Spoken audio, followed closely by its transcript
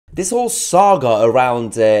This whole saga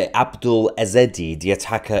around Abdul Ezedi, the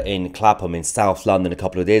attacker in Clapham in South London a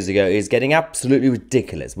couple of days ago, is getting absolutely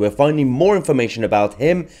ridiculous. We're finding more information about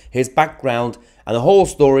him, his background, and the whole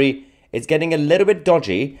story is getting a little bit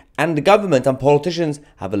dodgy, and the government and politicians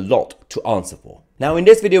have a lot to answer for. Now in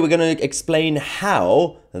this video we're going to explain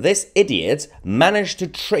how this idiot managed to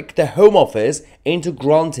trick the Home Office into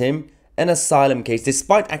granting him an asylum case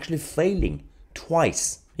despite actually failing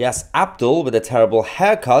twice. Yes, Abdul with a terrible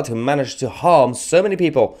haircut who managed to harm so many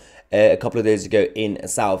people a couple of days ago in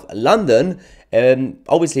South London.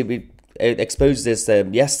 Obviously we exposed this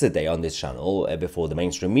yesterday on this channel before the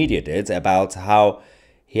mainstream media did, about how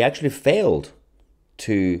he actually failed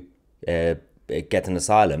to get an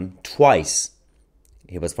asylum twice.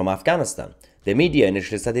 He was from Afghanistan. The media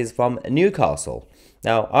initially said he's from Newcastle.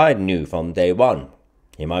 Now I knew from day one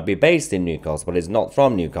he might be based in Newcastle, but he's not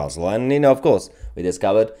from Newcastle. And, you know, of course, we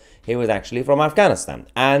discovered he was actually from Afghanistan.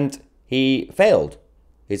 And he failed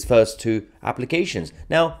his first two applications.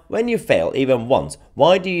 Now, when you fail even once,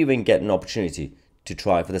 why do you even get an opportunity to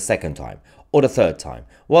try for the second time or the third time?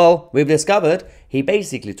 Well, we've discovered he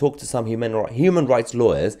basically talked to some human rights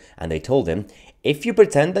lawyers, and they told him, if you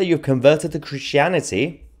pretend that you've converted to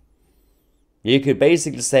Christianity, you could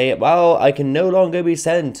basically say, well, I can no longer be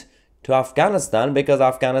sent to Afghanistan because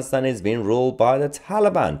Afghanistan is being ruled by the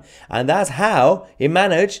Taliban. And that's how he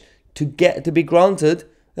managed to get to be granted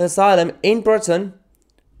asylum in Britain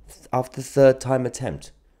after the third time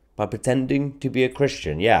attempt, by pretending to be a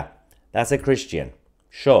Christian. Yeah, that's a Christian.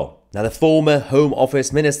 Sure. Now, the former Home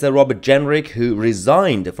Office Minister Robert Jenrick, who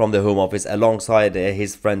resigned from the Home Office alongside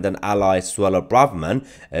his friend and ally Suella Braverman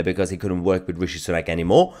because he couldn't work with Rishi Sunak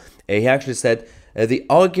anymore, he actually said, the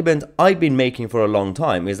argument I've been making for a long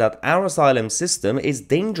time is that our asylum system is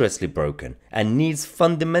dangerously broken and needs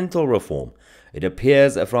fundamental reform. It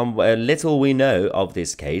appears from little we know of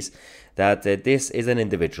this case that this is an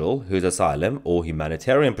individual whose asylum or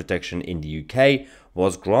humanitarian protection in the UK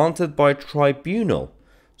was granted by a tribunal,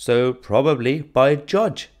 so probably by a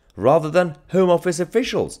judge rather than Home Office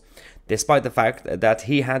officials, despite the fact that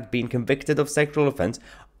he had been convicted of sexual offence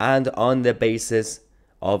and on the basis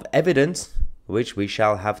of evidence which we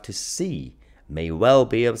shall have to see may well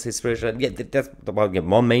be of his spiritual. Yeah, that's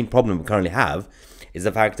one main problem we currently have, is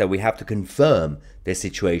the fact that we have to confirm the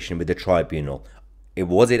situation with the tribunal.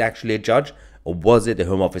 Was it actually a judge or was it the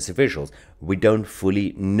Home Office officials? We don't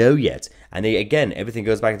fully know yet. And again, everything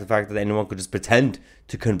goes back to the fact that anyone could just pretend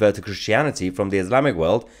to convert to Christianity from the Islamic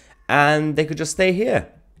world and they could just stay here.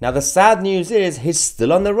 Now the sad news is he's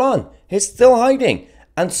still on the run. He's still hiding.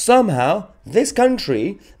 And somehow, this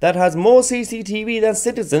country that has more CCTV than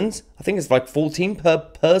citizens, I think it's like 14 per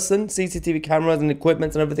person, CCTV cameras and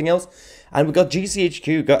equipment and everything else. And we got GCHQ,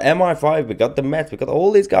 we got MI5, we got the Met, we got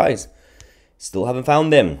all these guys. Still haven't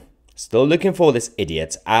found them. Still looking for this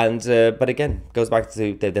idiot. And but again, goes back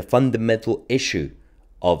to the fundamental issue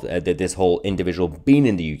of this whole individual being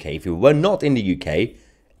in the UK. If he were not in the UK,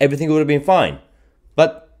 everything would have been fine.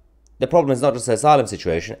 But the problem is not just the asylum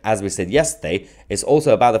situation, as we said yesterday, it's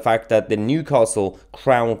also about the fact that the Newcastle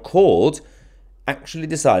Crown Court actually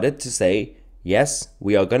decided to say, yes,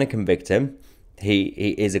 we are going to convict him. He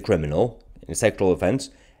is a criminal in a sexual offence.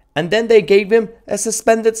 And then they gave him a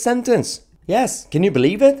suspended sentence. Yes, can you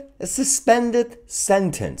believe it? A suspended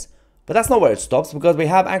sentence. But that's not where it stops, because we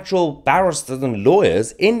have actual barristers and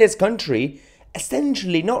lawyers in this country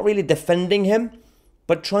essentially not really defending him,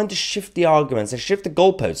 but trying to shift the arguments and shift the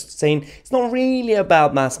goalposts, saying it's not really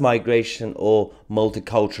about mass migration or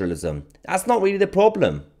multiculturalism. That's not really the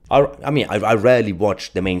problem. I rarely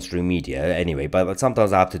watch the mainstream media anyway, but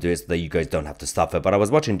sometimes I have to do it so that you guys don't have to suffer. But I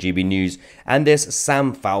was watching GB News, and this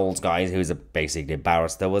Sam Fowles guy, who's basically a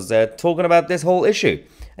barrister, was talking about this whole issue.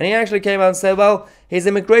 And he actually came out and said, well, his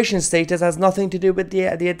immigration status has nothing to do with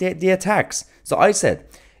the attacks. So I said,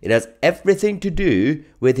 it has everything to do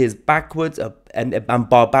with his backwards and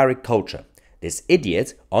barbaric culture. This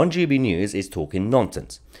idiot on GB News is talking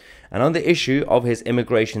nonsense. And on the issue of his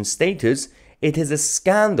immigration status, it is a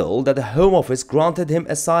scandal that the Home Office granted him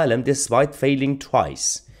asylum despite failing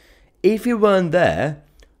twice. If he weren't there,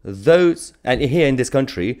 and here in this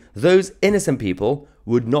country, those innocent people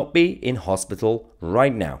would not be in hospital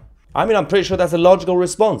right now. I mean, I'm pretty sure that's a logical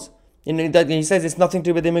response. You know, that he says it's nothing to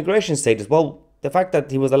do with immigration status. Well, the fact that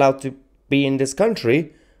he was allowed to be in this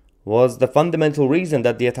country was the fundamental reason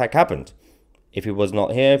that the attack happened. If he was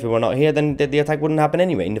not here, if he were not here, then the attack wouldn't happen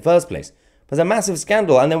anyway in the first place. It was a massive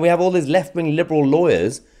scandal, and then we have all these left-wing liberal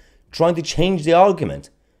lawyers trying to change the argument.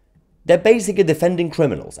 They're basically defending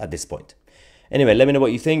criminals at this point. Anyway, let me know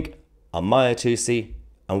what you think. I'm Tousi,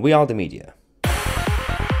 and we are the media.